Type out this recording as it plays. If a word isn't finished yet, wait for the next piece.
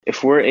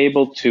if we're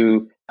able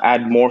to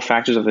add more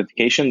factors of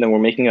authentication, then we're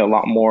making it a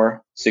lot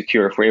more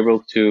secure. If we're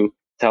able to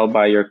tell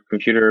by your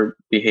computer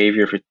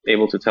behavior, if you're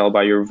able to tell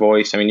by your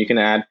voice, I mean, you can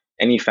add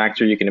any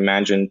factor you can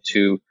imagine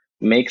to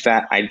make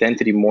that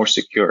identity more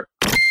secure.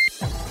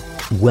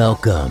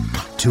 Welcome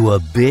to A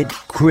Bit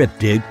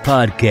Cryptic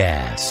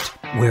Podcast,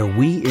 where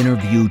we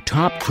interview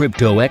top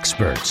crypto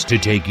experts to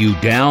take you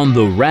down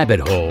the rabbit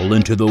hole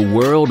into the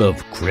world of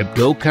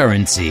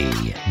cryptocurrency.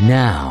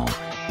 Now,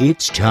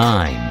 it's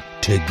time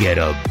to get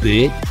a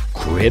bit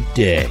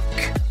cryptic.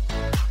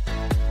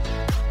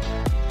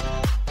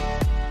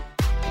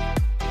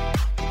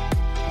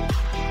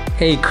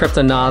 Hey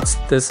Cryptonauts,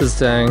 this is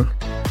Deng,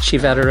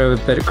 Chief Editor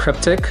of Bit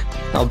Cryptic.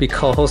 I'll be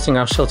co-hosting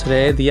our show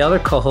today. The other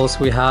co-host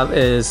we have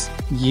is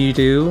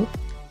Yudu.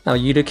 Now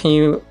Yudu, can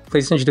you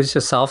please introduce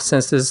yourself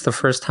since this is the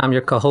first time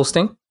you're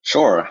co-hosting?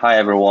 Sure. Hi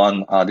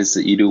everyone, this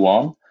is Yudu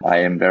Wang. I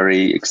am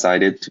very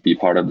excited to be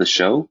part of the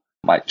show.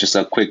 Just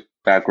a quick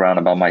background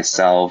about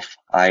myself.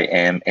 I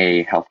am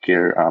a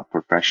healthcare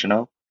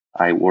professional.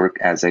 I work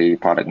as a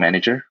product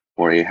manager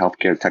for a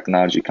healthcare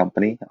technology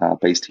company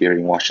based here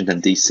in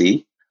Washington,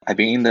 D.C. I've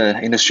been in the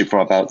industry for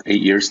about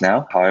 8 years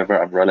now. However,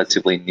 I'm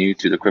relatively new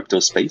to the crypto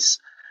space,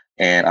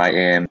 and I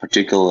am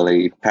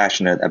particularly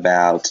passionate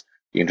about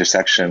the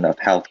intersection of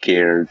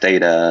healthcare,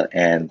 data,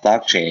 and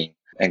blockchain.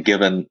 And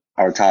given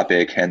our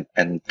topic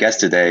and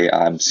guest today,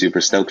 I'm super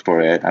stoked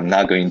for it. I'm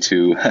not going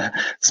to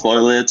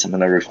spoil it. I'm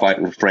going to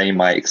refrain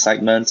my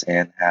excitement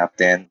and have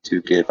Dan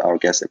to give our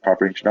guest a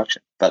proper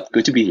introduction. But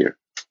good to be here.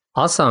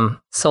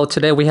 Awesome. So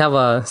today we have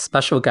a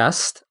special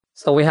guest.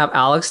 So we have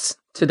Alex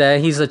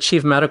today. He's the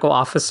Chief Medical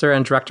Officer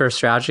and Director of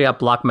Strategy at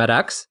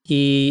BlockMedX.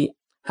 He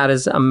had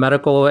his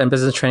medical and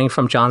business training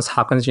from Johns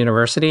Hopkins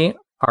University,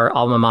 our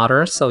alma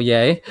mater, so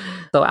yay.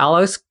 So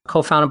Alex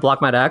co-founded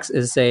BlockMedX,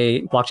 is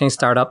a blockchain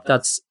startup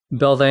that's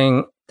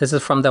building, this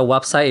is from their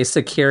website, a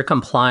secure,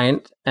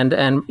 compliant,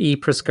 end-to-end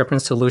e-prescription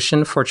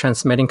solution for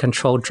transmitting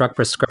controlled drug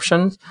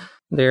prescriptions.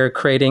 They're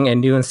creating a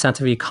new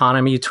incentive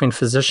economy between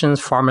physicians,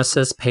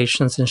 pharmacists,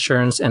 patients,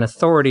 insurance, and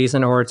authorities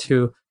in order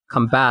to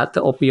combat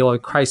the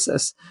opioid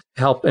crisis,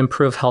 help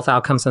improve health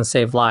outcomes and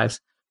save lives.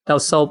 Now,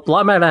 so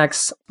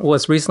BlockMedX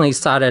was recently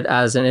started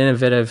as an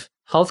innovative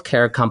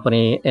healthcare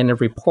company in a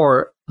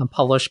report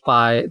published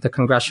by the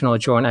Congressional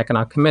Joint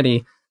Economic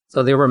Committee.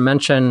 So they were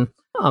mentioned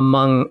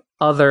among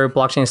other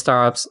blockchain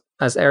startups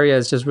as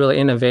areas just really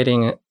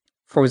innovating,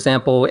 for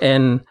example,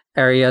 in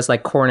areas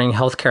like coordinating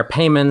healthcare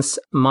payments,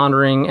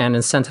 monitoring and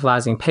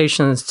incentivizing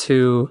patients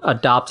to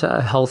adopt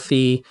a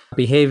healthy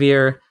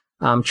behavior,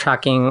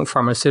 tracking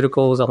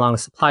pharmaceuticals along the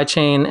supply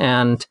chain,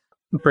 and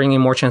bringing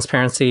more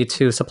transparency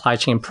to supply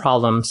chain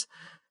problems.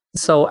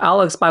 So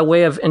Alex, by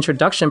way of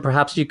introduction,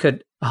 perhaps you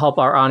could help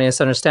our audience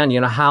understand,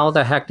 how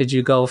the heck did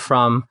you go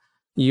from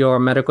your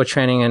medical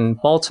training in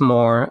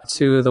Baltimore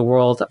to the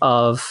world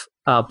of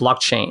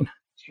blockchain?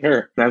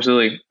 Sure,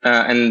 absolutely.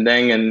 And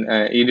Deng and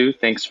Edu,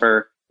 thanks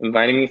for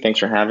inviting me. Thanks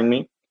for having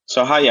me.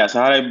 So how did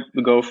I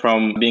go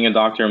from being a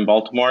doctor in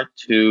Baltimore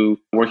to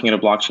working at a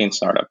blockchain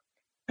startup?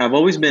 I've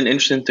always been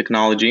interested in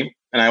technology,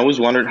 and I always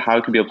wondered how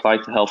it could be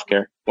applied to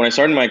healthcare. When I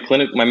started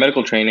my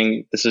medical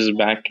training, this is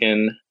back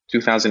in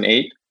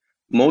 2008,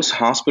 most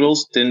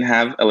hospitals didn't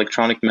have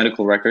electronic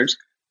medical records.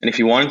 And if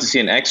you wanted to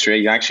see an x-ray,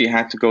 you actually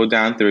had to go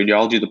down to the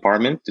radiology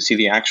department to see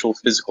the actual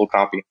physical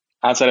copy.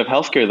 Outside of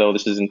healthcare, though,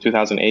 this is in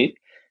 2008,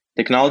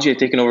 technology had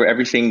taken over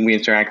everything we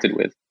interacted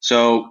with.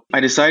 So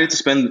I decided to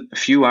spend a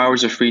few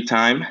hours of free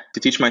time to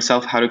teach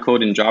myself how to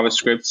code in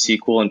JavaScript,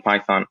 SQL, and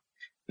Python.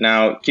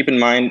 Now, keep in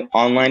mind,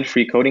 online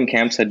free coding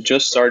camps had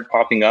just started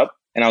popping up,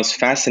 and I was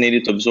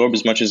fascinated to absorb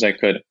as much as I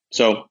could.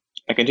 So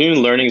I continued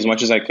learning as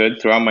much as I could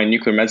throughout my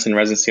nuclear medicine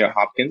residency at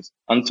Hopkins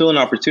until an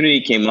opportunity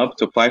came up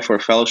to apply for a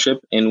fellowship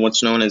in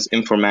what's known as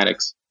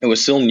informatics. It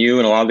was still new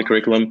and a lot of the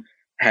curriculum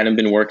hadn't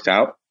been worked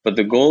out, but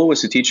the goal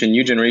was to teach a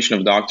new generation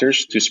of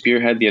doctors to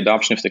spearhead the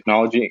adoption of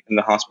technology in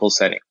the hospital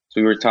setting.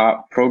 So we were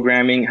taught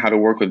programming, how to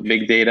work with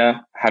big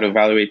data, how to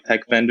evaluate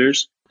tech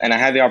vendors, and I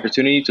had the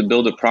opportunity to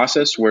build a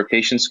process where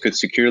patients could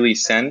securely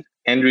send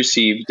and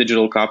receive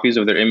digital copies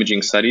of their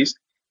imaging studies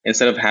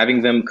instead of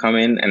having them come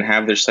in and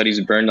have their studies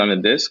burned on a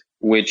disk,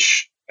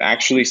 which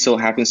actually still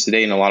happens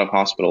today in a lot of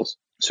hospitals.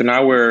 So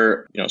now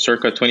we're,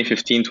 circa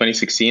 2015,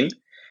 2016,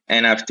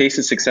 and I've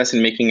tasted success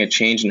in making a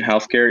change in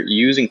healthcare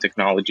using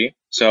technology.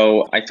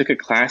 So I took a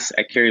class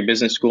at Carey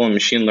Business School in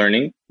machine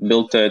learning,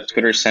 built a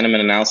Twitter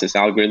sentiment analysis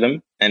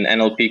algorithm, an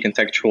NLP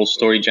contextual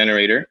story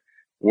generator,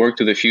 worked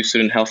with a few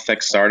student health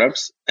tech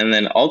startups, and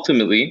then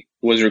ultimately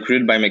was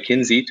recruited by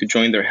McKinsey to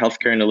join their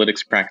healthcare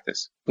analytics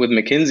practice. With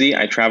McKinsey,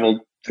 I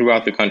traveled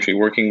throughout the country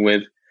working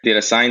with data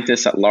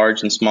scientists at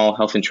large and small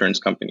health insurance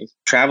companies.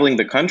 Traveling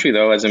the country,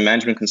 though, as a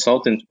management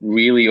consultant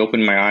really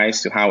opened my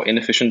eyes to how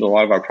inefficient a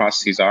lot of our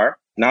processes are.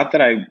 Not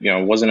that I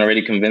wasn't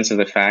already convinced of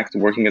the fact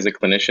working as a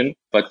clinician,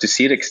 but to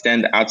see it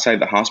extend outside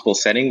the hospital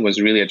setting was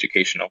really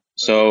educational.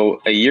 So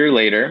a year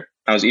later,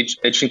 I was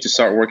itching to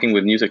start working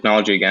with new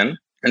technology again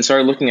and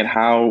started looking at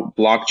how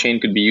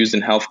blockchain could be used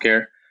in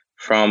healthcare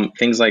from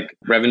things like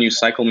revenue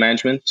cycle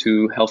management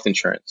to health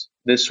insurance.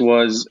 This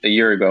was a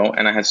year ago,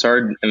 and I had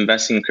started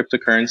investing in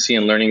cryptocurrency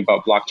and learning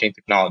about blockchain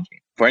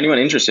technology. For anyone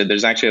interested,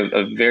 there's actually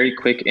a very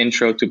quick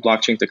intro to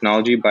blockchain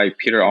technology by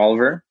Peter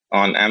Oliver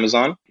on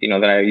Amazon,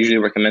 that I usually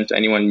recommend to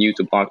anyone new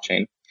to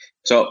blockchain.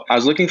 So I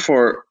was looking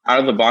for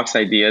out-of-the-box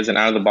ideas and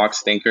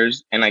out-of-the-box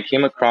thinkers, and I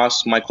came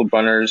across Michael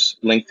Brunner's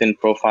LinkedIn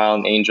profile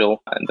and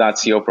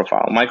Angel.co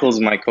profile. Michael is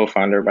my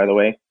co-founder, by the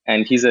way,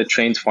 and he's a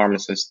trained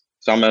pharmacist.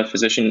 So I'm a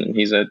physician, and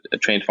he's a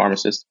trained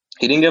pharmacist.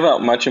 He didn't give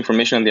out much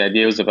information on the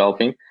idea he was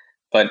developing,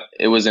 but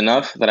it was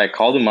enough that I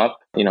called him up,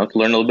 to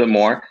learn a little bit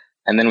more.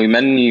 And then we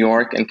met in New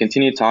York and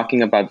continued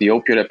talking about the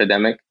opioid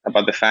epidemic,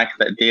 about the fact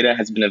that data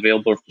has been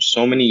available for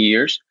so many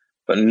years,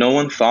 but no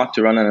one thought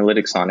to run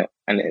analytics on it.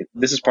 And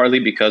this is partly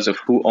because of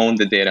who owned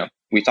the data.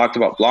 We talked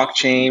about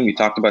blockchain, we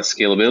talked about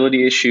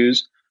scalability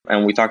issues,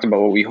 and we talked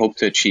about what we hope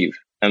to achieve.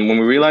 And when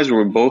we realized we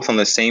were both on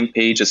the same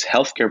page as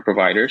healthcare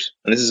providers,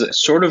 and this is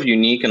sort of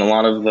unique in a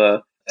lot of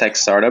the tech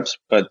startups,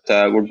 but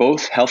we're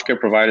both healthcare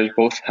providers,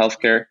 both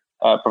healthcare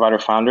provider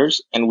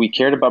founders, and we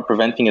cared about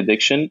preventing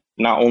addiction,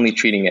 not only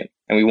treating it.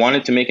 And we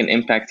wanted to make an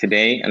impact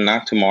today and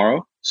not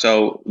tomorrow.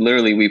 So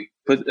literally, we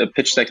put a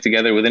pitch deck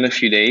together within a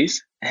few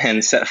days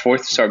and set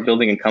forth to start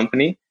building a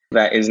company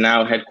that is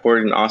now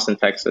headquartered in Austin,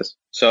 Texas.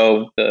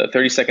 So the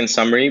 30-second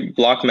summary,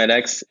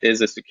 BlockMedX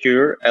is a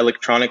secure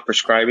electronic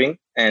prescribing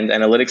and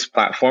analytics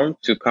platform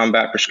to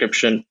combat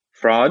prescription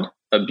fraud,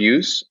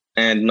 abuse,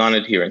 and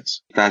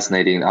non-adherence.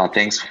 Fascinating.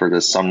 Thanks for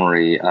the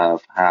summary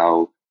of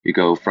how you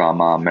go from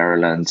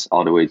Maryland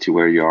all the way to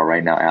where you are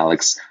right now,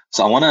 Alex.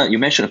 So you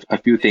mentioned a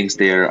few things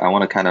there. I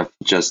want to kind of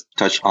just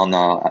touch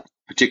on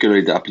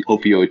particularly the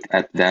opioid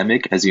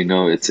epidemic. As you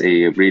know, it's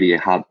a really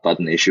hot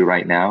button issue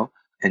right now.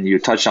 And you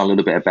touched on a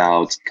little bit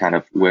about kind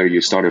of where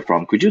you started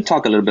from. Could you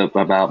talk a little bit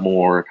about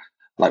more,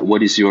 like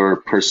what is your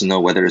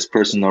personal, whether it's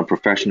personal or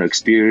professional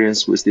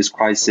experience with this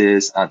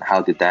crisis, and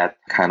how did that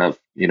kind of,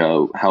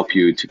 help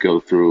you to go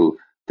through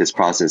this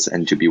process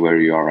and to be where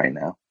you are right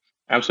now?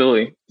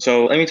 Absolutely.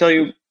 So let me tell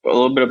you a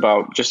little bit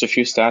about just a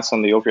few stats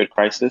on the opioid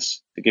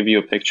crisis to give you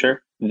a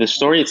picture. The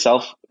story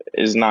itself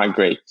is not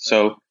great.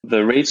 So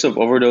the rates of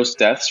overdose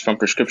deaths from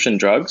prescription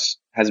drugs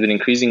has been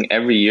increasing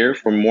every year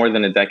for more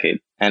than a decade.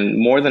 And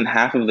more than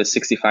half of the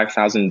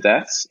 65,000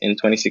 deaths in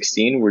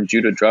 2016 were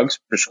due to drugs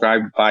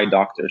prescribed by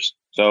doctors.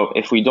 So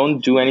if we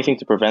don't do anything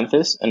to prevent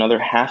this, another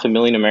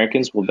 500,000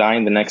 Americans will die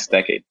in the next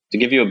decade. To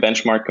give you a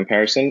benchmark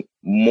comparison,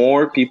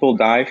 more people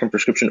die from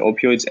prescription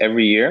opioids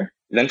every year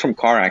than from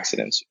car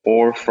accidents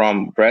or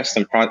from breast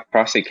and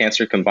prostate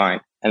cancer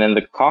combined. And then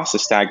the cost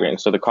is staggering.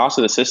 So the cost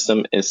of the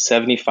system is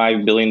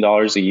 $75 billion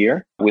a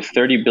year, with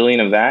 $30 billion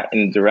of that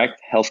in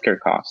direct healthcare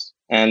costs.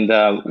 And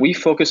we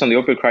focus on the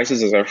opioid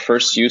crisis as our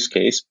first use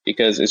case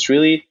because it's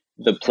really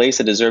the place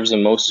that deserves the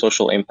most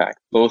social impact.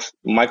 Both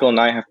Michael and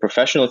I have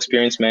professional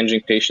experience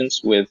managing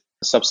patients with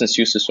substance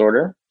use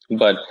disorder,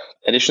 but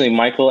additionally,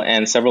 Michael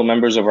and several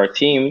members of our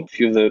team, a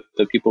few of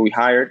the people we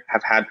hired,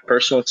 have had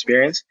personal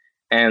experience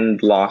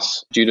and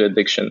loss due to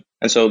addiction.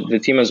 And so the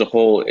team as a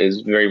whole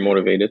is very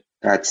motivated.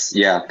 That's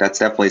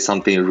definitely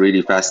something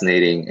really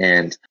fascinating.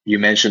 And you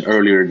mentioned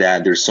earlier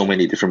that there's so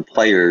many different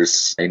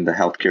players in the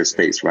healthcare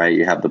space, right?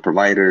 You have the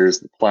providers,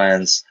 the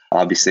plans,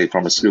 obviously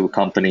pharmaceutical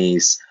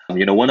companies.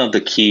 One of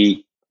the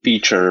key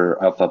feature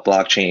of a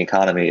blockchain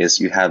economy is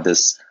you have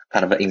this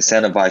kind of an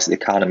incentivized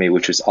economy,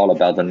 which is all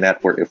about the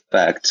network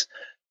effect.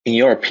 In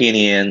your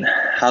opinion,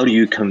 how do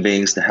you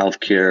convince the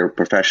healthcare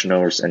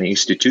professionals and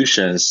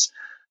institutions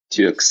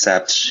to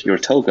accept your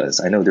tokens?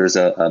 I know there's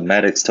a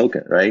MEDX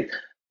token, right?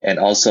 And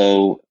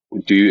also,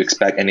 do you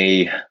expect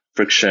any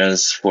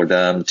frictions for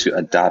them to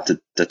adopt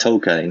the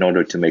token in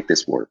order to make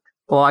this work?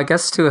 Well, I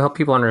guess to help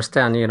people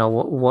understand,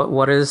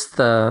 what is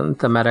the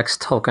MEDX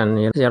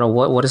token?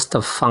 What is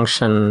the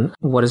function?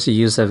 What is the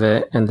use of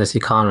it in this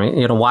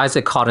economy? Why is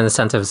it called an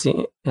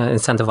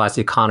incentivized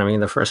economy in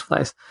the first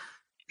place?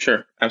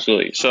 Sure,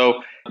 absolutely.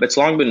 So it's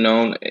long been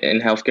known in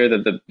healthcare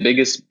that the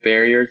biggest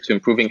barrier to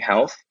improving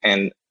health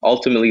and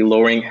ultimately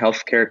lowering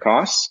healthcare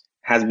costs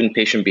has been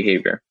patient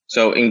behavior.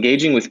 So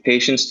engaging with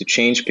patients to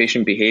change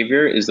patient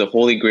behavior is the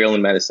holy grail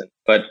in medicine.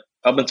 But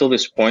up until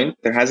this point,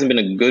 there hasn't been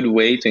a good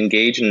way to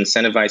engage and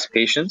incentivize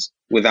patients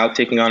without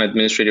taking on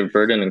administrative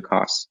burden and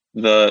costs.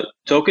 The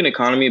token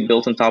economy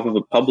built on top of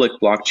a public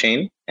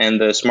blockchain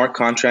and the smart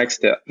contracts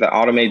that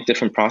automate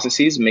different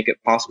processes make it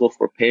possible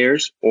for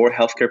payers or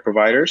healthcare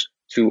providers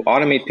to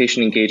automate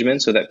patient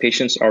engagement so that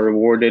patients are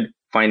rewarded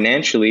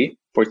financially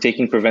for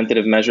taking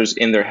preventative measures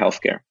in their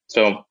healthcare.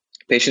 So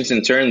patients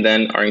in turn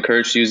then are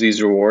encouraged to use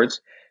these rewards,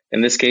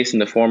 in this case in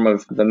the form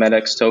of the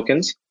MEDX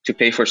tokens, to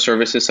pay for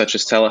services such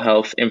as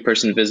telehealth,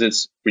 in-person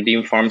visits,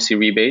 redeem pharmacy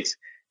rebates,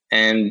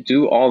 and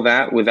do all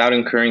that without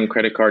incurring a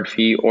credit card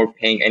fee or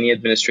paying any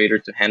administrator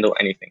to handle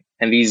anything.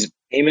 And these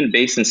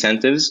payment-based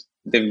incentives,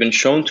 they've been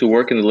shown to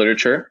work in the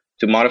literature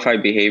to modify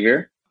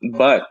behavior,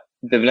 but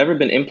they've never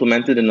been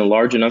implemented in a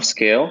large enough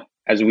scale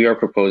as we are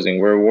proposing,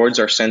 where rewards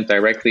are sent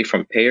directly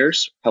from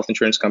payers, health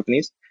insurance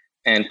companies,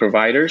 and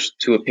providers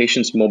to a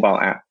patient's mobile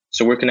app.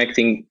 So we're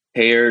connecting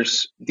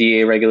payers,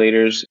 DA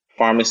regulators,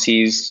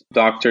 pharmacies,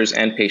 doctors,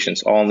 and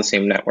patients all on the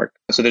same network.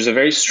 So there's a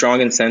very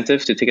strong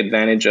incentive to take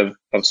advantage of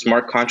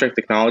smart contract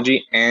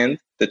technology and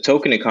the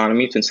token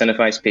economy to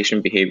incentivize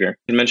patient behavior.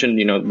 You mentioned,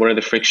 what are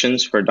the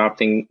frictions for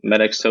adopting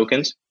MEDX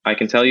tokens? I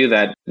can tell you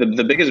that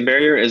the biggest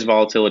barrier is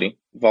volatility.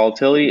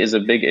 Volatility is a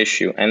big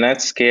issue, and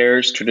that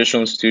scares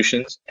traditional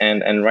institutions,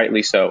 and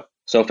rightly so.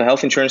 So if a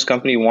health insurance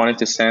company wanted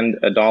to send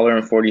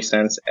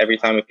 $1.40 every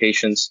time a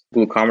patient's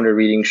glucometer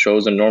reading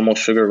shows a normal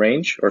sugar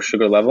range or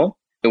sugar level,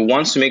 it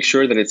wants to make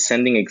sure that it's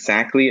sending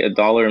exactly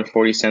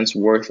 $1.40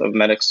 worth of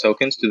MEDX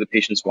tokens to the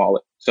patient's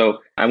wallet. So,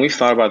 and we've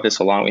thought about this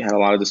a lot. We had a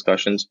lot of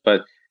discussions,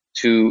 but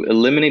to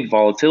eliminate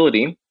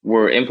volatility,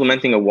 we're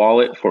implementing a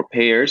wallet for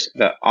payers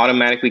that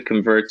automatically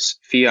converts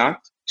fiat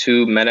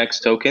to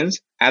MEDX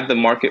tokens at the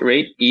market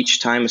rate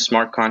each time a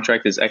smart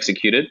contract is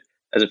executed,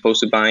 as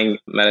opposed to buying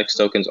MEDX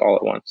tokens all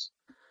at once.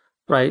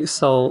 Right.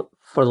 So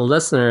for the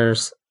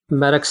listeners,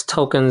 MEDX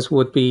tokens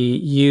would be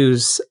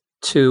used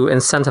to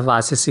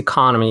incentivize this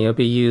economy. It would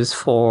be used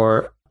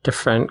for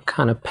different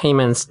kind of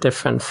payments,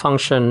 different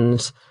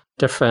functions,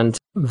 different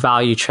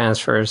value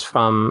transfers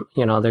from,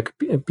 there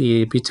could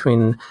be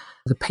between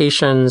the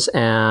patients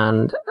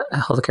and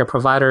healthcare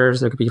providers.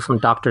 There could be from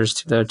doctors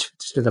to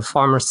the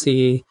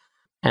pharmacy.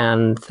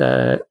 And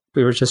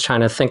we were just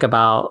trying to think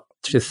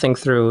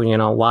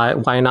through,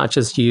 why not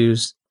just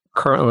use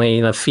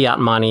currently the fiat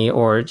money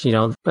or,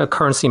 the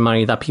currency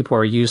money that people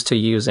are used to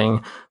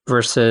using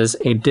versus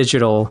a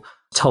digital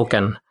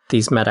token,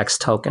 these MEDX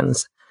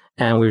tokens.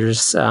 And we were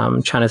just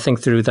trying to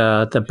think through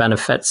the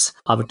benefits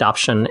of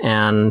adoption.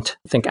 And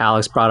I think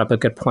Alex brought up a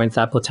good point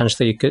that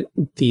potentially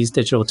these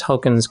digital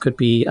tokens could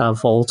be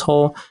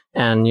volatile.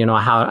 And,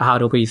 how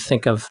do we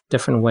think of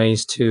different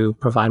ways to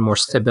provide more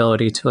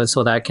stability to it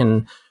so that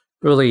can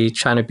really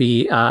try to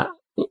be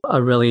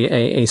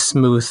a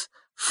smooth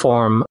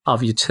form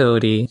of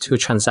utility to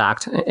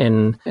transact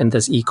in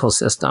this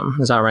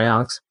ecosystem. Is that right,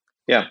 Alex?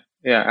 Yeah,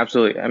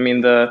 absolutely. I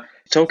mean, the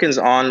tokens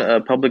on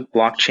a public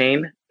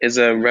blockchain is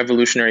a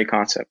revolutionary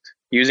concept.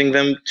 Using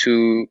them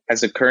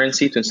as a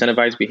currency to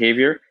incentivize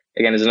behavior,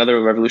 again, is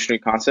another revolutionary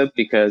concept,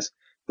 because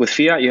with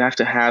fiat, you have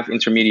to have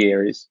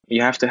intermediaries.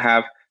 You have to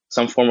have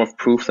some form of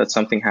proof that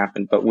something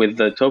happened. But with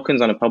the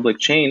tokens on a public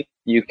chain,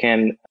 you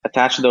can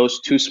attach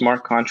those to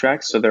smart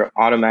contracts. So they're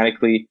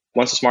automatically,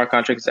 once a smart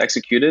contract is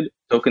executed,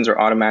 tokens are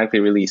automatically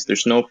released.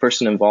 There's no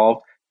person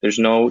involved. There's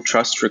no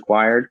trust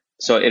required.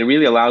 So it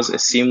really allows a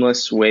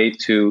seamless way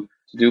to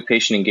do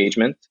patient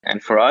engagement.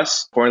 And for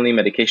us, importantly,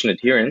 medication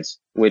adherence,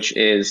 which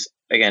is,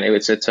 again,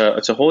 it's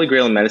a holy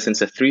grail in medicine.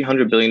 It's a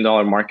 $300 billion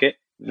market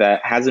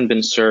that hasn't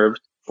been served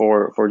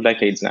for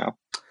decades now.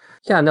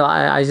 Yeah, no,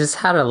 I just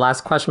had a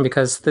last question,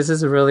 because this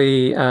is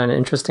really an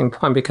interesting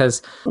point,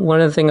 because one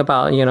of the things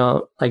about,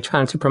 like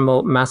trying to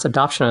promote mass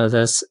adoption of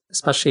this,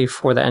 especially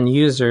for the end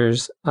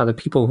users, the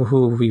people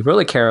who we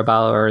really care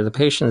about are the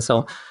patients.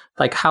 So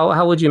like,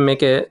 how would you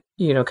make it,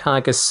 kind of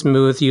like a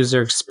smooth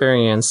user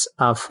experience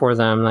for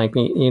them? Like,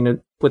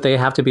 would they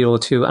have to be able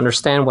to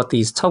understand what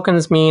these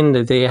tokens mean?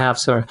 Did they have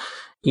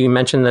you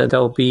mentioned that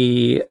they'll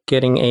be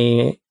getting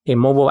a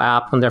mobile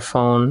app on their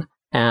phone,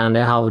 and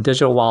how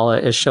digital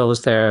wallet, it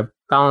shows their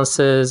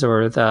balances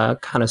or the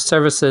kind of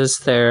services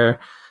they're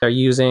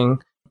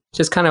using.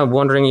 Just kind of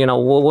wondering,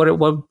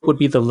 what would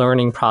be the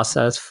learning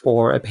process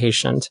for a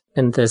patient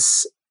in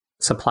this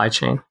supply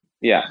chain?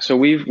 Yeah, so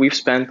we've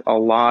spent a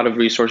lot of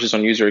resources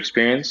on user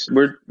experience.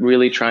 We're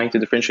really trying to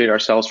differentiate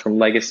ourselves from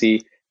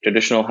legacy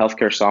traditional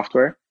healthcare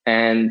software.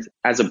 And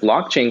as a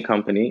blockchain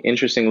company,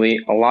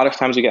 interestingly, a lot of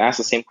times we get asked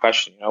the same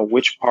question,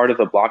 which part of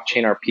the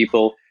blockchain are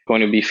people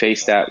going to be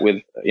faced at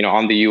with,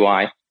 on the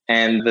UI?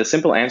 And the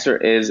simple answer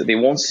is they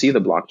won't see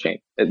the blockchain.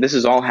 This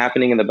is all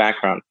happening in the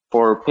background.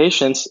 For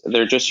patients,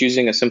 they're just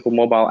using a simple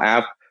mobile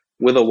app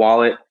with a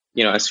wallet,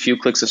 as few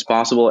clicks as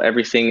possible.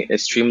 Everything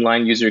is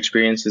streamlined, user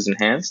experience is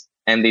enhanced,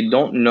 and they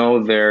don't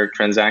know they're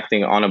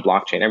transacting on a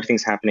blockchain.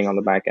 Everything's happening on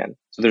the back end.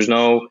 So there's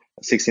no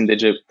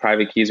 16-digit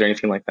private keys or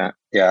anything like that.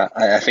 Yeah,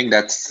 I think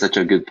that's such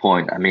a good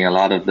point. I mean, a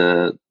lot of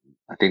the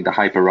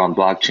hype around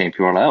blockchain,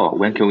 people are like, oh,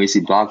 when can we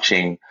see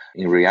blockchain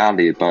in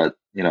reality? But,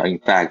 in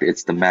fact,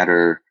 it's the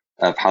matter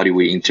of how do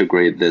we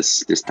integrate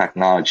this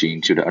technology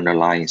into the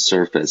underlying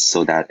surface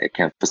so that it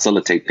can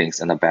facilitate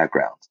things in the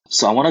background.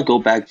 So I want to go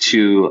back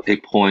to a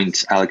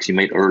point, Alex, you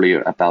made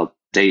earlier about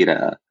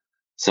data.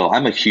 So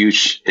I'm a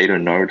huge data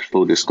nerd,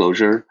 full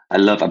disclosure.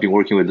 I've been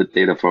working with the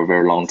data for a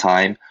very long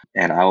time,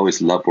 and I always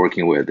love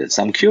working with it.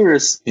 So I'm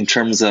curious in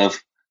terms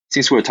of,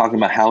 since we're talking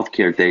about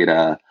healthcare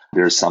data,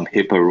 there's some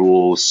HIPAA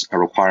rules,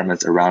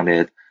 requirements around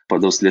it. For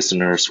those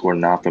listeners who are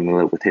not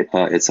familiar with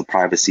HIPAA, it's a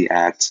Privacy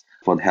Act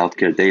for the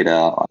healthcare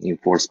data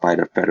enforced by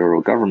the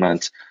federal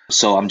government.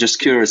 So I'm just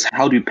curious,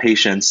 how do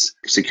patients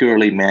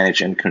securely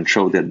manage and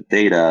control their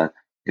data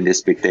in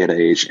this big data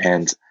age?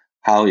 And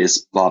how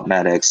is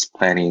BlockMedX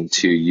planning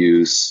to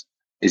use,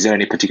 is there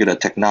any particular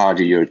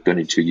technology you're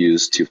going to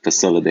use to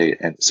facilitate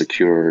and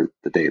secure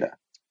the data?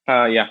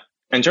 Yeah.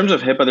 In terms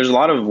of HIPAA, there's a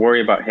lot of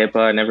worry about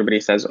HIPAA, and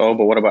everybody says, oh,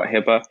 but what about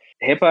HIPAA?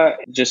 HIPAA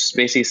just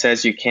basically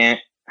says you can't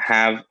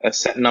have a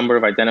set number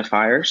of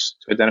identifiers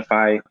to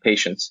identify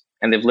patients.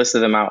 And they've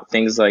listed them out,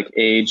 things like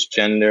age,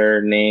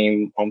 gender,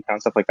 name, hometown,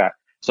 stuff like that.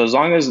 So as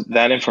long as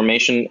that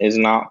information is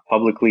not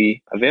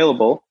publicly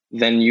available,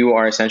 then you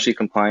are essentially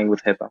complying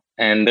with HIPAA.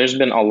 And there's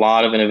been a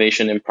lot of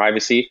innovation in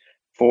privacy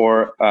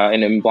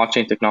in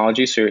blockchain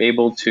technology. So you're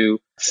able to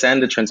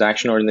send a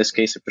transaction, or in this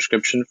case, a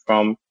prescription,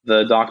 from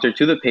the doctor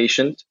to the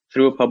patient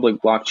through a public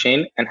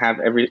blockchain and have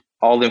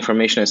all the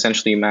information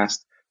essentially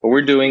masked. What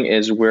we're doing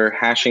is we're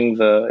hashing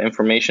the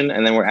information,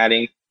 and then we're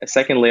adding a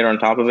second layer on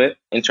top of it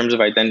in terms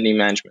of identity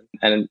management.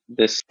 And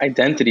this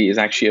identity is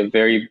actually a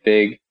very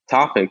big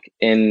topic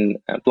in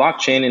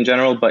blockchain in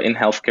general, but in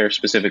healthcare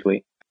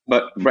specifically.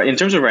 But in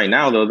terms of right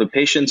now, though, the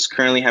patients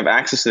currently have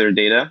access to their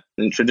data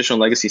in traditional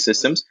legacy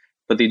systems,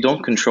 but they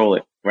don't control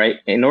it, right?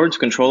 In order to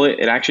control it,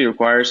 it actually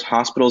requires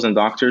hospitals and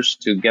doctors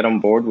to get on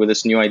board with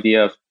this new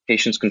idea of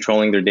patients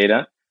controlling their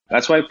data.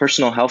 That's why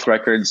personal health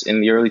records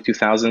in the early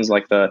 2000s,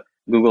 like the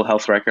Google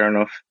Health Record, I don't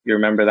know if you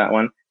remember that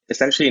one,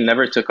 essentially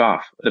never took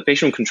off. The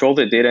patient controlled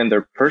the data in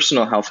their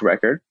personal health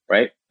record,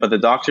 right? But the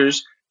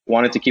doctors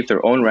wanted to keep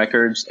their own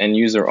records and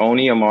use their own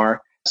EMR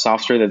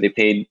software that they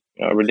paid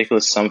a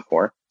ridiculous sum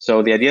for.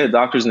 So the idea that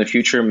doctors in the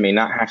future may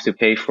not have to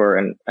pay for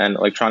an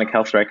electronic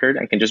health record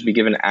and can just be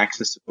given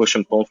access to push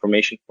and pull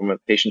information from a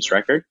patient's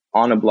record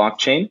on a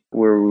blockchain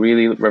will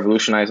really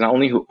revolutionize not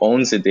only who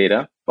owns the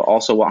data, but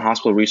also what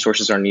hospital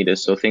resources are needed.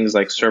 So things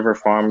like server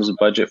farms,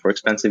 budget for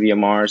expensive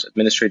EMRs,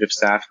 administrative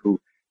staff who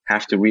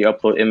have to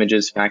re-upload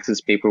images,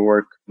 faxes,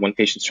 paperwork when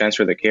patients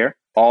transfer their care,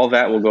 all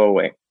that will go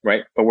away,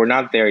 right? But we're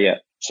not there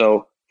yet.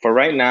 So for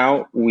right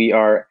now, we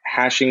are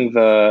hashing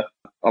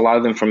a lot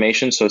of the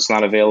information, so it's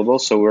not available.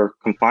 So we're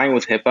complying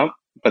with HIPAA,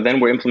 but then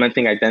we're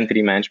implementing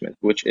identity management,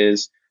 which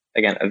is,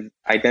 again,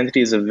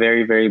 identity is a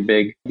very, very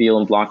big deal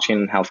in blockchain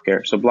and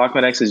healthcare. So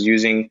BlockMedX is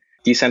using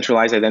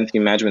decentralized identity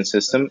management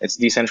system. It's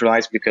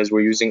decentralized because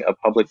we're using a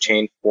public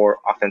chain for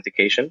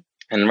authentication.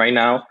 And right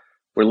now,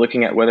 we're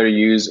looking at whether to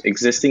use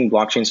existing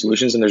blockchain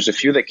solutions. And there's a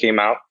few that came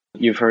out.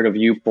 You've heard of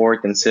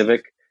Uport and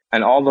Civic.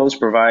 And all those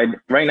right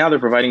now they're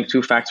providing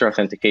two-factor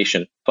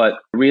authentication. But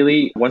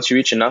really, once you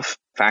reach enough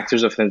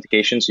factors of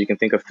authentication, so you can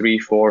think of 3,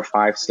 4,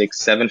 5, 6,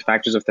 7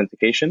 factors of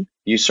authentication,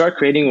 you start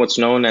creating what's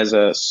known as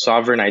a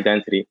sovereign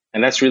identity.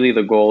 And that's really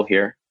the goal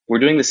here. We're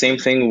doing the same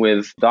thing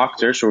with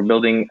doctors. So we're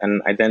building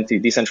an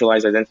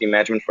decentralized identity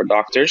management for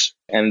doctors.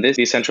 And this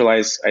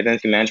decentralized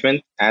identity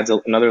management adds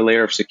another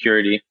layer of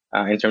security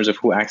in terms of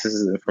who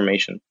accesses the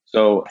information.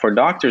 So for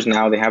doctors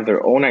now, they have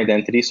their own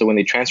identity. So when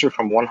they transfer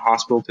from one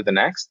hospital to the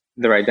next,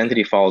 their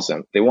identity follows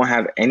them. They won't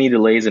have any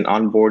delays in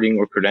onboarding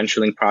or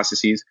credentialing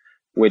processes,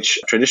 which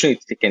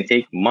traditionally can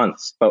take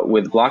months. But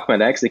with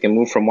BlockMedX, they can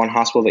move from one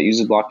hospital that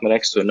uses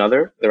BlockMedX to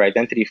another. Their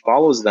identity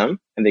follows them,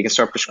 and they can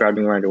start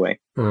prescribing right away.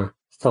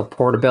 So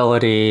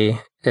portability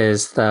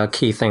is the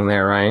key thing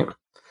there, right?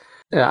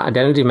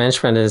 Identity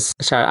management is,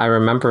 I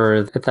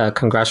remember the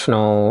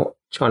Congressional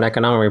Joint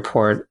Economic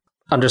Report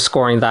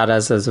underscoring that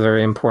as a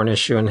very important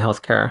issue in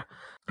healthcare.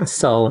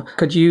 So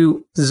could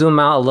you zoom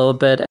out a little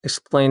bit,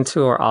 explain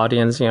to our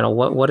audience,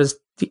 what is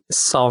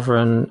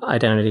sovereign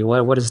identity?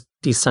 What is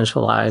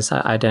decentralized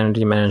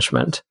identity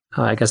management?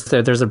 I guess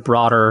there's a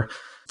broader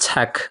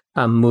tech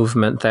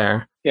movement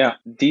there. Yeah,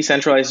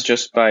 decentralized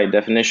just by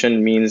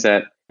definition means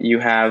that you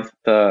have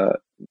the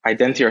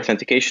identity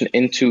authentication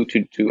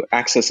to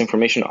access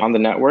information on the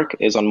network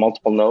is on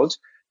multiple nodes.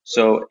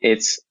 So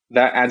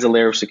that adds a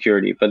layer of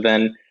security. But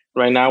then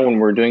right now, when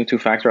we're doing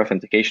two-factor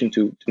authentication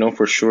to know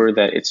for sure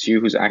that it's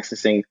you who's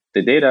accessing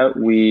the data,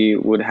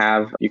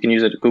 you can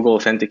use a Google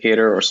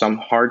Authenticator or some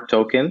hard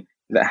token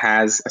that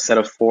has a set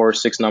of 4 or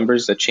 6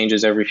 numbers that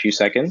changes every few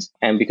seconds.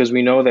 And because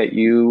we know that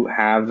you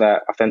have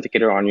that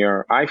authenticator on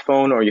your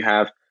iPhone, or you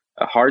have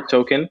a hard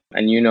token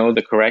and you know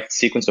the correct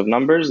sequence of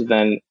numbers,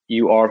 then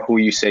you are who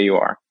you say you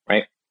are,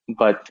 right?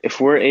 But if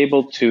we're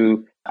able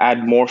to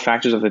add more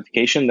factors of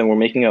authentication, then we're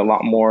making it a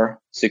lot more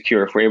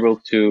secure. If we're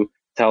able to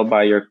tell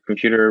by your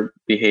computer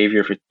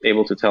behavior, if you're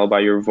able to tell by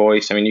your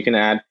voice, you can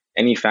add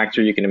any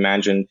factor you can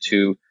imagine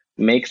to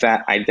make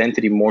that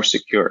identity more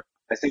secure.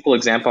 A simple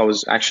example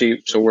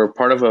we're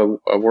part of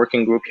a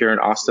working group here in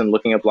Austin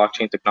looking at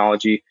blockchain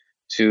technology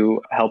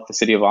to help the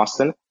city of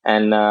Austin.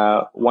 And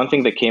one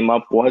thing that came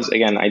up was,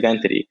 again,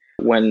 identity.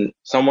 When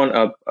someone,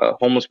 a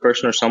homeless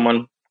person or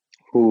someone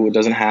who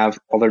doesn't have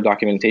all their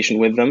documentation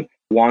with them,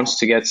 wants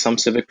to get some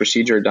civic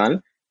procedure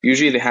done,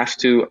 usually they have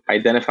to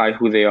identify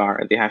who they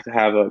are. They have to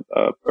have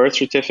a birth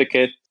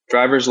certificate,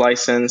 driver's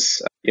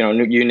license,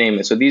 you name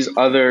it. So these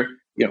other,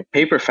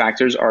 paper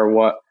factors are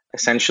what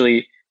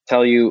essentially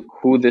tell you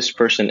who this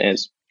person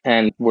is.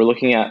 And we're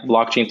looking at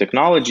blockchain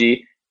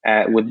technology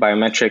with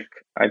biometric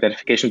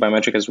identification,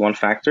 biometric as one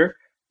factor,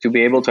 to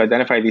be able to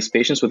identify these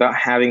patients without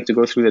having to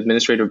go through the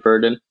administrative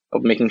burden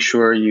of making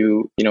sure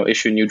you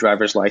issue a new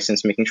driver's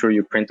license, making sure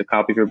you print a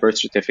copy of your birth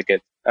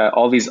certificate,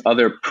 all these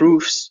other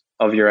proofs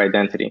of your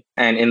identity.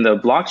 And in the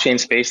blockchain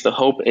space, the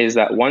hope is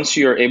that once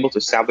you're able to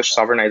establish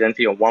sovereign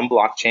identity on one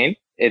blockchain,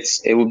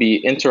 it will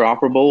be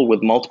interoperable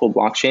with multiple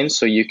blockchains,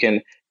 so you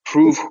can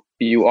prove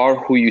you are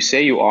who you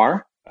say you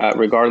are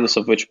regardless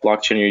of which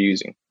blockchain you're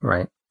using.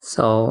 Right.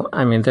 So,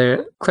 I mean, there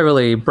are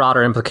clearly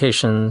broader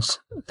implications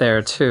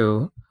there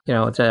too.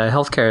 The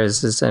healthcare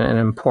is an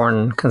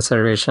important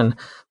consideration,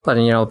 but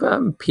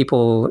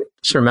people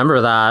should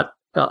remember that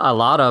a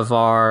lot of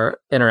our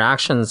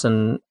interactions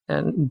and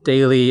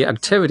daily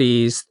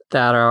activities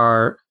that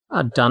are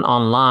done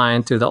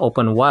online through the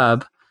open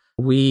web,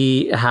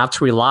 we have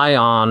to rely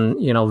on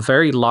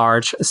very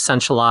large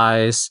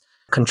centralized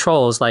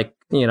controls like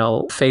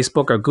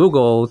Facebook or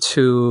Google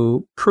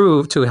to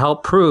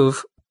help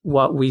prove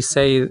what we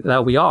say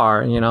that we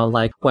are.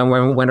 Like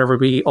whenever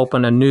we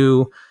open a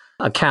new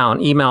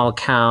email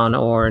account,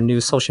 or a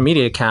new social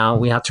media account,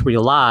 we have to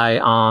rely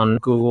on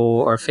Google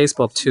or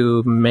Facebook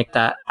to make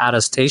that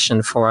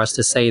attestation for us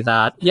to say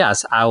that,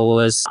 yes,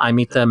 I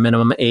meet the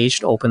minimum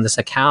age to open this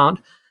account,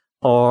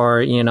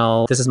 or,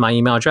 this is my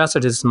email address, or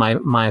this is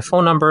my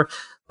phone number.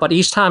 But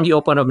each time you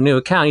open up a new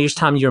account, each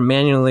time you're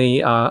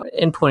manually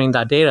inputting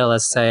that data,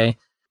 let's say,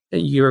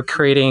 you're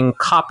creating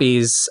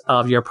copies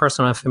of your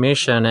personal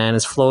information, and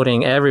it's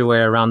floating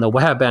everywhere around the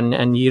web,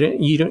 and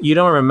you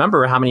don't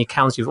remember how many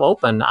accounts you've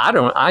opened.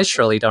 I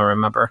surely don't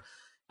remember.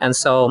 And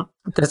so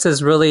this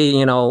is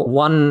really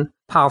one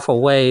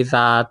powerful way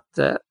that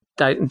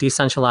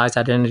decentralized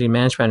identity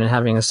management and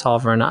having a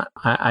sovereign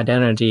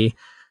identity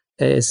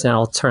is an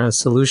alternative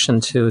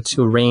solution to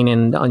rein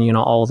in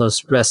all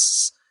those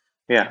risks.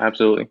 Yeah,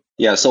 absolutely.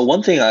 Yeah, so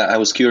one thing I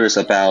was curious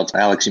about,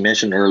 Alex, you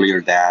mentioned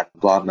earlier that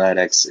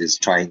BlockMedX is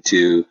trying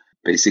to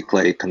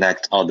basically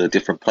connect all the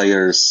different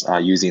players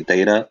using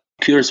data.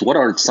 Curious, what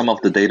are some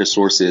of the data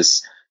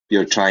sources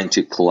you're trying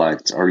to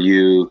collect? Are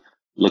you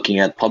looking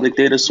at public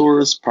data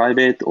source,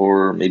 private,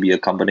 or maybe a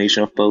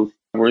combination of both?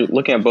 We're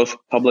looking at both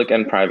public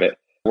and private.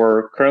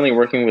 We're currently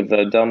working with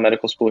the Dell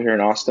Medical School here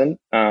in Austin,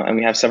 and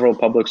we have several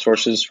public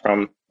sources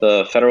from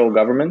the federal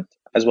government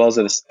as well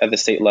as at the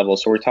state level.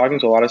 So we're talking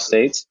to a lot of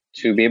states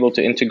to be able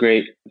to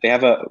integrate. They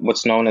have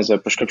what's known as a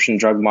prescription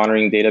drug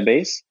monitoring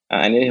database,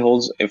 and it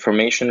holds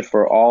information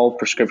for all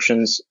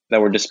prescriptions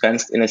that were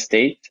dispensed in a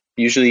state.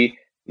 Usually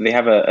they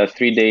have a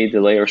 3-day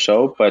delay or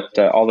so, but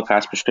all the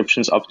past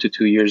prescriptions up to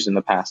 2 years in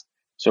the past.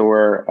 So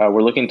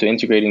we're looking to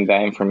integrating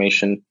that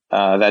information,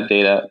 that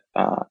data,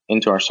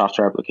 into our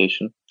software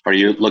application. Are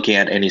you looking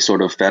at any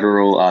sort of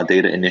federal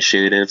data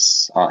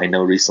initiatives? I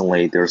know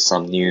recently there's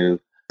some new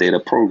data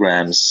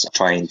programs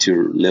trying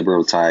to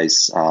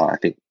liberalize, I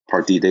think,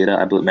 Part D data,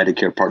 I believe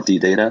Medicare Part D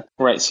data.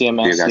 Right,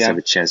 CMS. Do you guys have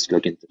a chance to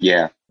look into?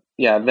 Yeah.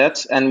 Yeah,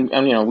 that's and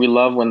we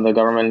love when the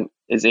government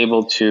is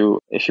able to,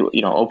 if you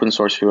open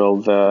source, if you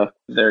will,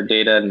 their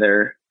data and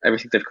their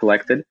everything they've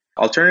collected.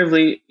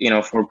 Alternatively,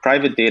 for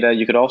private data,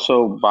 you could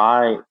also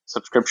buy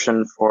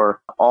subscription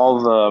for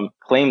all the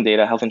claim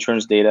data, health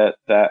insurance data,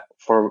 that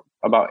for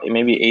about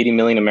maybe 80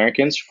 million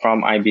Americans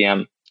from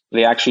IBM.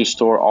 They actually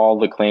store all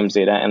the claims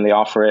data, and they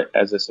offer it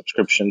as a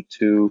subscription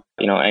to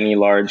any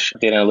large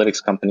data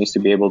analytics companies to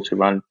be able to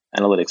run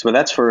analytics. But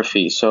that's for a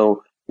fee.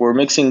 So we're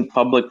mixing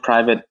public,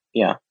 private.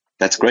 Yeah.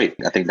 That's great.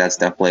 I think that's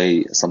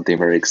definitely something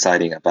very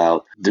exciting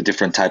about the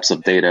different types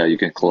of data you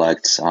can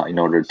collect in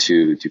order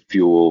to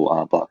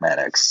fuel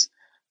BlockMedX.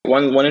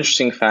 One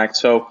interesting fact.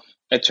 So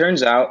it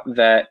turns out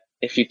that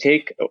if you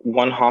take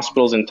one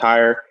hospital's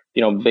entire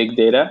big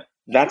data,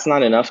 that's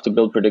not enough to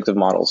build predictive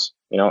models,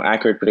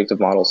 accurate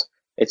predictive models.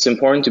 It's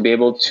important to be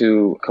able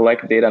to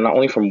collect data not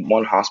only from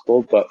one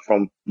hospital, but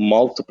from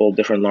multiple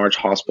different large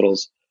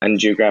hospitals and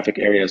geographic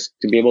areas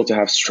to be able to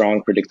have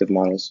strong predictive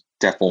models.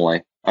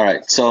 Definitely. All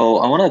right. So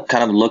I want to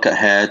kind of look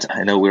ahead.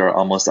 I know we're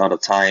almost out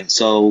of time.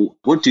 So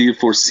what do you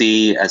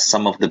foresee as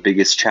some of the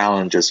biggest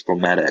challenges for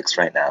MEDX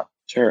right now?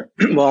 Sure.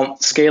 Well,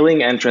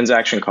 scaling and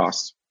transaction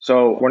costs.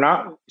 So we're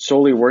not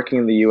solely working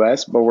in the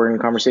US, but we're in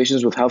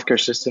conversations with healthcare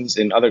systems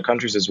in other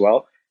countries as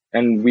well.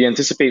 And we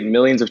anticipate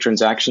millions of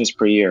transactions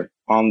per year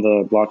on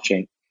the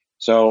blockchain.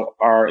 So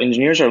our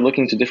engineers are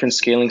looking to different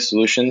scaling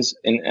solutions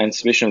in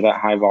anticipation of that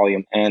high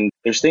volume. And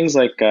there's things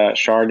like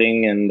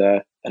sharding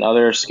and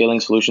other scaling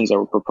solutions that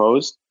were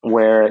proposed,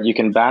 where you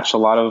can batch a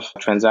lot of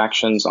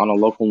transactions on a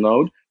local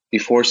node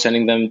before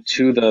sending them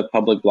to the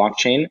public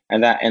blockchain.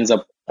 And that ends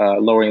up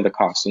lowering the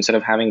cost. Instead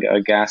of having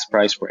a gas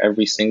price for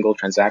every single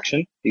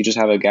transaction, you just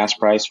have a gas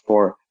price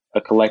for a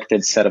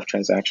collected set of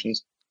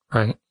transactions.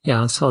 Right.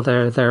 Yeah. So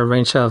there are a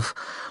range of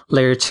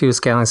layer 2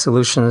 scaling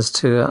solutions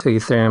to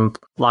Ethereum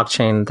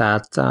blockchain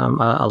that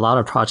a lot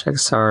of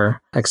projects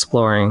are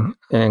exploring,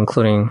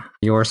 including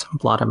yours,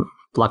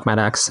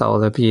 BlockMedX. So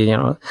there'll be,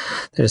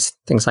 there's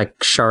things like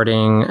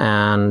sharding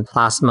and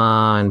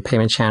plasma and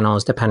payment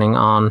channels, depending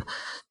on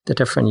the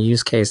different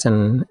use case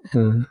in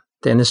the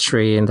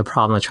industry and the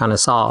problem they're trying to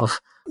solve.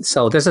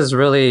 So this is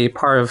really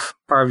part of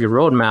your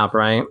roadmap,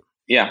 right?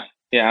 Yeah,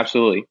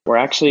 absolutely.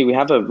 We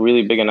have a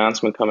really big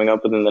announcement coming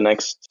up within the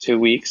next 2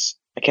 weeks.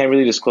 I can't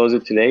really disclose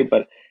it today,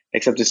 but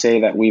except to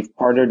say that we've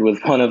partnered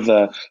with one of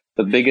the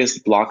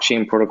biggest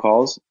blockchain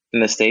protocols in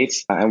the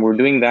States. And we're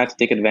doing that to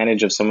take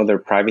advantage of some of their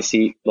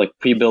privacy, like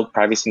pre-built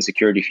privacy and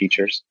security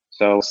features.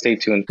 So stay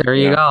tuned. There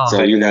you go.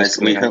 So you guys,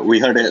 we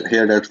heard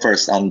it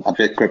first on A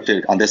Bit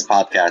Cryptic on this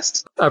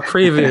podcast. A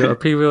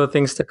preview of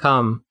things to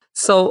come.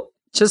 So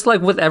just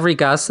like with every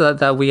guest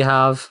that we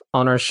have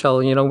on our show,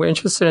 we're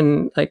interested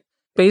in, like,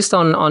 based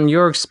on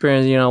your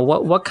experience,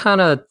 what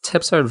kind of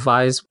tips or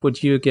advice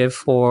would you give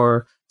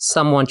for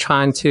someone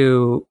trying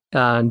to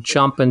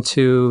jump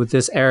into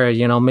this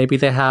area? Maybe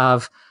they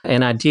have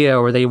an idea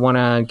or they want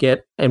to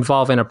get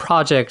involved in a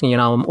project,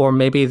 or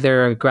maybe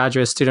they're a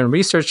graduate student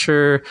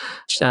researcher,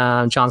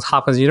 Johns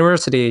Hopkins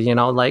University,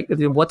 like,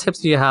 what tips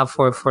do you have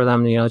for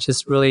them?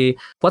 Just really,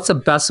 what's the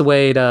best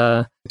way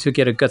to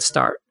get a good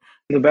start?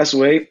 The best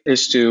way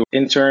is to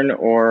intern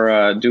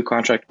or do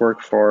contract work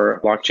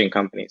for blockchain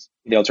companies.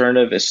 The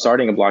alternative is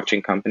starting a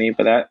blockchain company,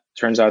 but that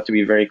turns out to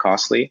be very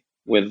costly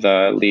with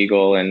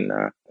legal and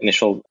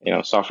initial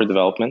software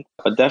development.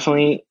 But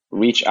definitely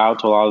reach out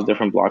to a lot of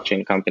different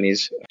blockchain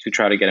companies to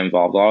try to get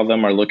involved. A lot of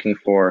them are looking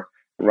for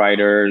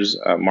writers,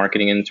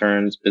 marketing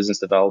interns, business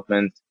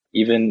development,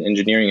 even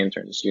engineering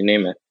interns, you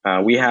name it.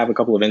 We have a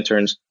couple of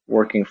interns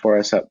working for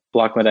us at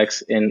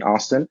BlockMedX in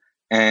Austin.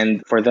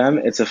 And for them,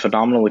 it's a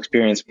phenomenal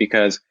experience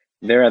because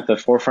they're at the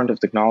forefront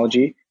of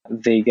technology.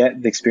 They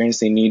get the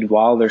experience they need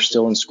while they're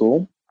still in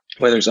school,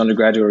 whether it's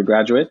undergraduate or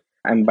graduate.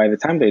 And by the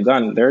time they're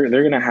done, they're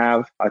going to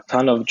have a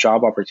ton of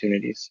job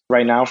opportunities.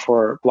 Right now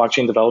for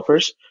blockchain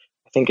developers,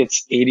 I think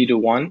it's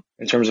 80-1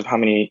 in terms of how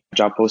many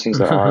job postings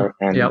there are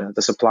and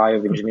the supply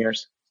of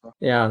engineers.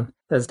 Yeah,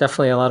 there's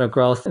definitely a lot of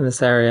growth in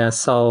this area.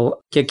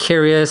 So get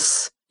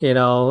curious.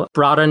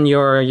 Broaden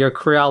your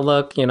career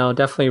outlook,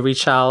 definitely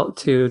reach out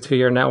to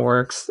your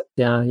networks.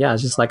 Yeah.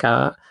 Just like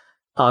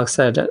Alex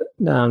said,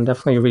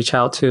 definitely reach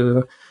out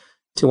to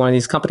one of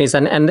these companies.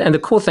 And the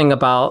cool thing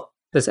about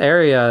this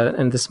area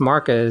and this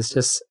market is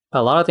just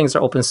a lot of things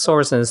are open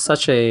source, and it's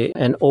such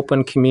an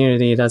open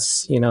community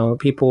that's,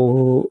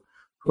 people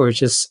who are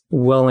just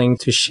willing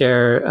to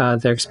share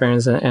their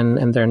experience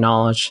and their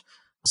knowledge.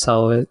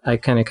 So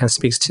it kind of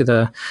speaks to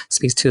the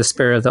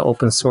spirit of the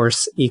open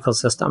source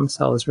ecosystem.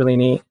 So it's really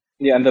neat.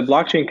 Yeah, and the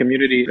blockchain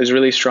community is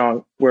really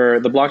strong, where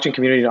the blockchain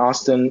community in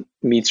Austin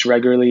meets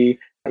regularly.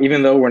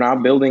 Even though we're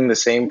not building the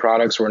same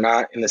products, we're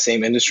not in the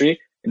same industry,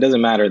 it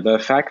doesn't matter. The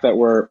fact that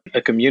we're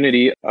a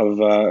community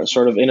of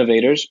sort of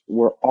innovators,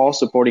 we're all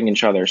supporting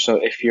each other.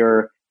 So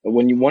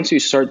once you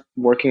start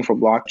working for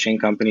blockchain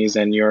companies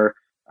and you're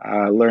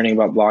learning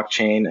about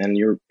blockchain and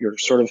you're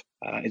sort of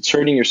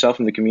inserting yourself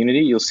in the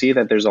community, you'll see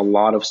that there's a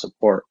lot of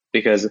support,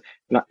 because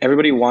not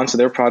everybody wants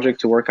their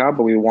project to work out,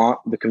 but we want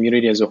the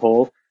community as a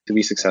whole to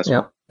be successful.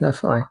 Yeah,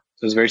 definitely.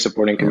 So it's a very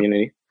supporting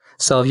community.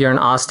 So if you're in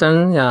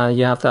Austin,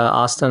 you have the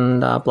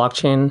Austin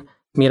blockchain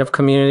meetup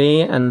community.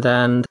 And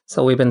then,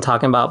 so we've been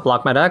talking about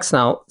BlockMedX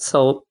now.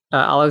 So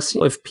Alex,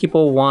 if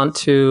people want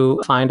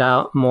to find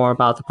out more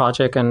about the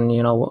project and,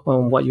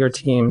 what your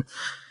team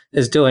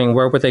is doing,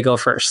 where would they go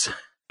first?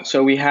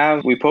 So we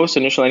post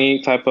initially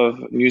any type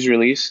of news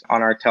release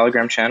on our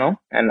Telegram channel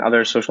and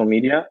other social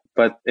media.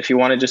 But if you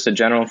wanted just a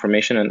general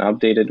information and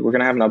we're going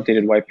to have an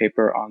updated white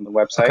paper on the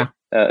website. Okay.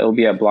 It'll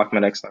be at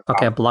BlockMedX.com.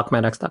 Okay,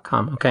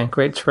 BlockMedX.com. Okay,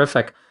 great,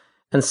 terrific.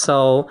 And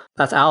so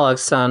that's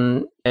Alex.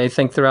 And I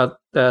think throughout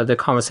the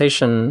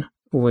conversation,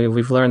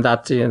 we've learned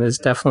that there's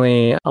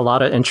definitely a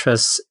lot of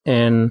interest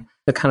in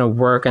the kind of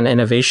work and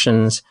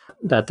innovations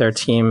that their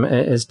team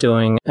is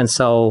doing. And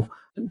so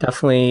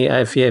definitely,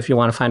 if you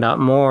want to find out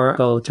more,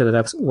 go to the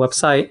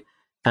website.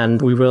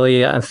 And we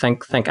really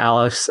thank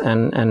Alex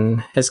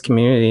and his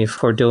community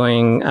for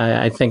doing,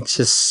 I think,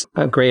 just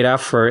a great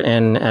effort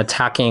in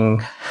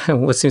attacking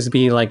what seems to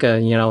be like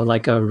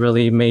a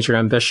really major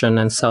ambition.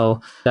 And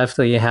so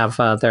definitely have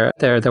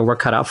their work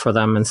cut out for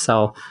them. And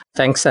so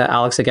thanks,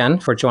 Alex, again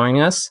for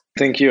joining us.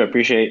 Thank you. I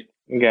appreciate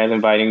you guys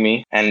inviting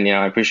me, and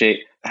I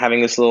appreciate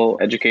having this little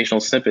educational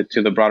snippet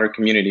to the broader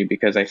community,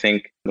 because I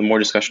think the more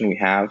discussion we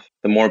have,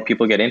 the more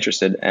people get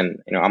interested. And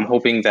I'm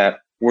hoping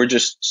that we're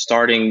just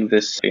starting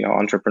this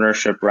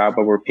entrepreneurship route,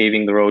 but we're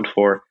paving the road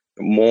for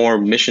more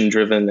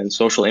mission-driven and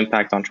social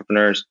impact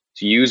entrepreneurs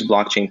to use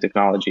blockchain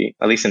technology.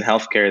 At least in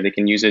healthcare, they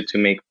can use it to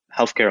make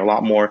healthcare a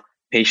lot more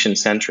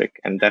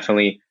patient-centric and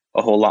definitely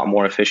a whole lot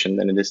more efficient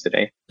than it is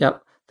today.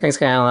 Yep. Thanks,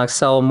 Alex.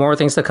 So more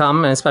things to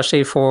come, and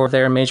especially for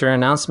their major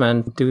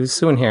announcement due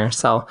soon here.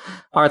 So,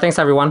 all right, thanks,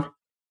 everyone.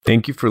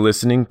 Thank you for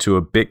listening to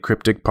A Bit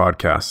Cryptic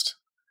podcast.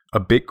 A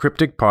Bit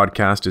Cryptic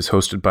podcast is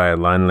hosted by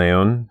Alain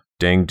Leon,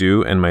 Dang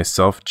Du, and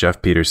myself,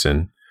 Jeff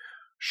Peterson.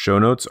 Show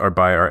notes are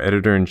by our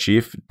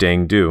editor-in-chief,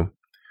 Dang Du.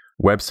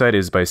 Website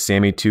is by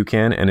Sammy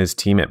Toucan and his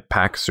team at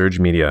Pack Surge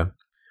Media.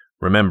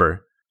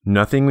 Remember,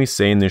 nothing we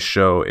say in this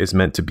show is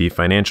meant to be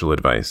financial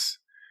advice.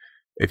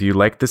 If you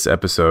liked this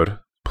episode,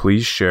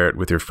 please share it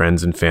with your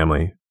friends and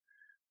family.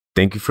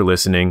 Thank you for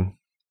listening,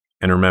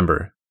 and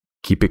remember,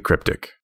 keep it cryptic.